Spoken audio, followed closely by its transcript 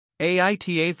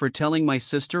AITA for telling my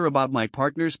sister about my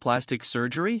partner's plastic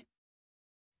surgery?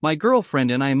 My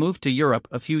girlfriend and I moved to Europe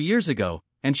a few years ago,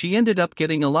 and she ended up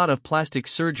getting a lot of plastic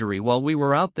surgery while we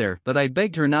were out there that I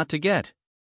begged her not to get.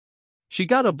 She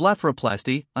got a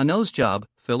blepharoplasty, a nose job,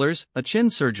 fillers, a chin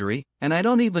surgery, and I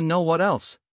don't even know what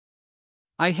else.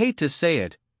 I hate to say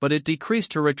it, but it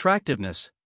decreased her attractiveness.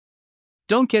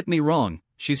 Don't get me wrong,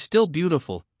 she's still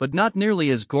beautiful, but not nearly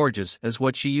as gorgeous as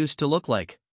what she used to look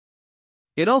like.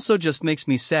 It also just makes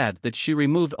me sad that she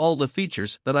removed all the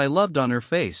features that I loved on her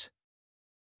face.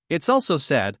 It's also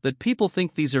sad that people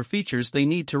think these are features they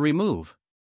need to remove.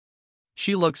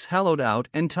 She looks hollowed out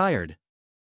and tired.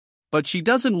 But she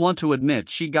doesn't want to admit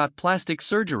she got plastic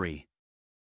surgery.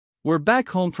 We're back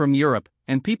home from Europe,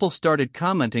 and people started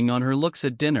commenting on her looks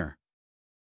at dinner.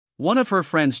 One of her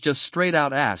friends just straight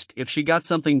out asked if she got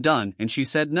something done and she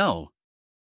said no.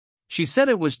 She said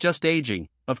it was just aging,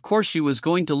 of course she was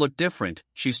going to look different,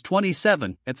 she's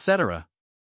 27, etc.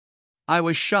 I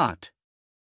was shocked.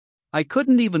 I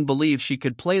couldn't even believe she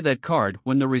could play that card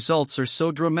when the results are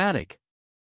so dramatic.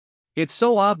 It's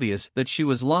so obvious that she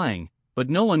was lying, but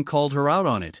no one called her out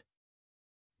on it.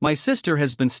 My sister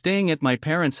has been staying at my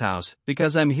parents' house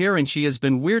because I'm here and she has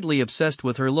been weirdly obsessed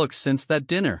with her looks since that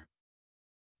dinner.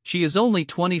 She is only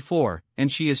 24,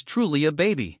 and she is truly a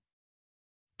baby.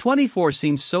 24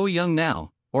 seems so young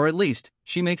now, or at least,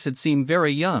 she makes it seem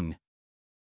very young.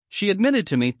 She admitted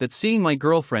to me that seeing my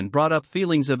girlfriend brought up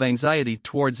feelings of anxiety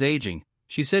towards aging.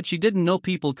 She said she didn't know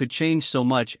people could change so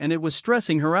much and it was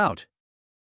stressing her out.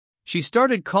 She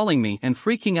started calling me and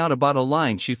freaking out about a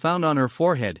line she found on her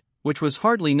forehead, which was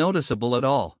hardly noticeable at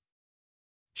all.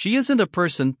 She isn't a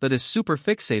person that is super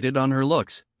fixated on her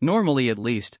looks, normally at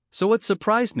least, so it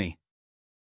surprised me.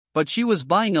 But she was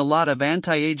buying a lot of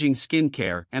anti-aging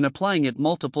skincare and applying it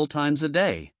multiple times a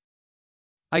day.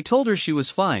 I told her she was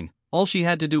fine, all she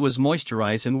had to do was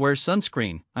moisturize and wear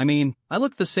sunscreen. I mean, I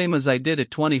looked the same as I did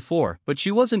at 24, but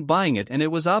she wasn't buying it and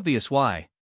it was obvious why.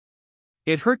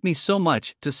 It hurt me so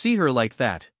much to see her like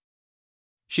that.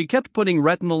 She kept putting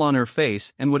retinol on her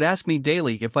face and would ask me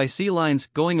daily if I see lines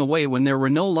going away when there were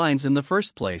no lines in the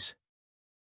first place.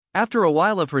 After a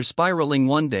while of her spiraling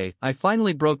one day, I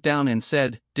finally broke down and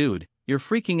said, "Dude, you're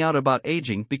freaking out about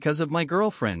aging because of my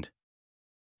girlfriend.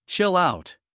 Chill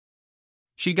out.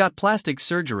 She got plastic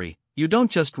surgery, you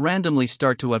don't just randomly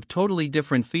start to have totally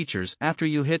different features after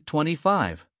you hit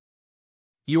 25.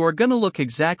 You are gonna look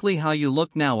exactly how you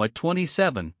look now at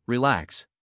 27, relax.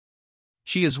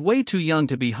 She is way too young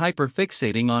to be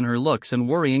hyper-fixating on her looks and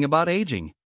worrying about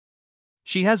aging.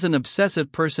 She has an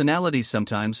obsessive personality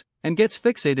sometimes, and gets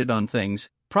fixated on things,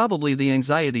 probably the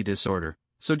anxiety disorder,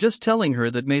 so just telling her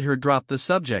that made her drop the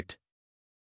subject.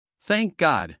 Thank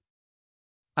God.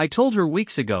 I told her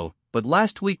weeks ago, but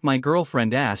last week my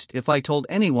girlfriend asked if I told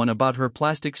anyone about her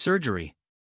plastic surgery.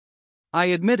 I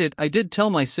admitted I did tell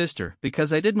my sister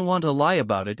because I didn't want to lie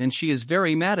about it and she is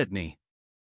very mad at me.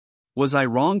 Was I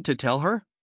wrong to tell her?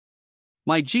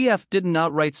 My GF didn't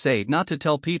outright say not to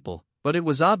tell people, but it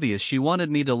was obvious she wanted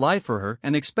me to lie for her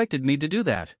and expected me to do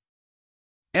that.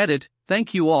 Edit,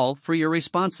 thank you all for your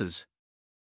responses.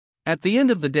 At the end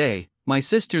of the day, my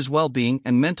sister's well-being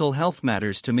and mental health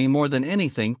matters to me more than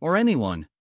anything or anyone.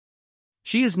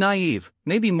 She is naive,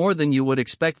 maybe more than you would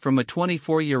expect from a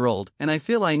 24-year-old, and I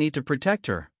feel I need to protect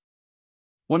her.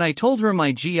 When I told her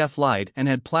my GF lied and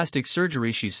had plastic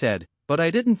surgery, she said, "But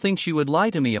I didn't think she would lie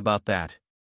to me about that."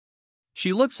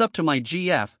 She looks up to my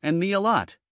GF and me a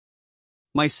lot.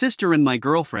 My sister and my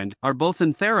girlfriend are both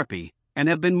in therapy, and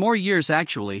have been more years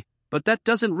actually, but that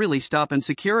doesn't really stop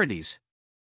insecurities.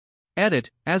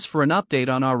 Edit, as for an update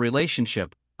on our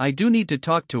relationship, I do need to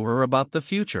talk to her about the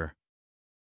future.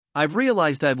 I've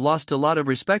realized I've lost a lot of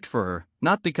respect for her,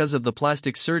 not because of the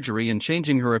plastic surgery and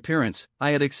changing her appearance,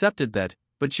 I had accepted that,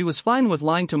 but she was fine with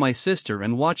lying to my sister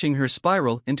and watching her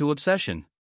spiral into obsession.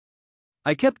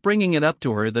 I kept bringing it up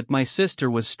to her that my sister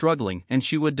was struggling and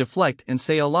she would deflect and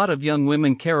say a lot of young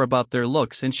women care about their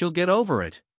looks and she'll get over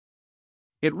it.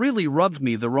 It really rubbed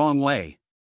me the wrong way.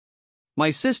 My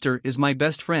sister is my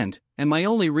best friend, and my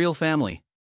only real family.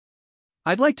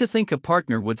 I'd like to think a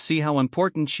partner would see how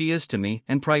important she is to me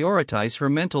and prioritize her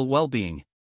mental well-being.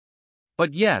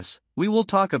 But yes, we will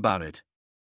talk about it.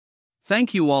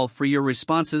 Thank you all for your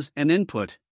responses and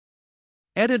input.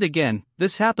 Edit again,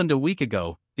 this happened a week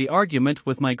ago, the argument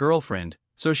with my girlfriend,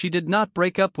 so she did not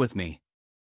break up with me.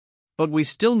 But we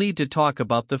still need to talk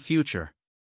about the future.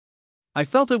 I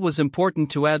felt it was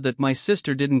important to add that my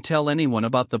sister didn't tell anyone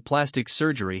about the plastic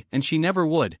surgery and she never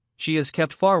would, she has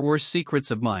kept far worse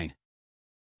secrets of mine.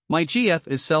 My GF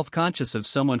is self-conscious of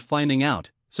someone finding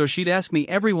out, so she'd ask me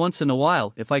every once in a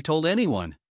while if I told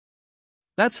anyone.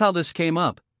 That's how this came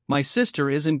up. My sister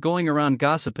isn't going around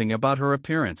gossiping about her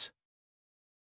appearance.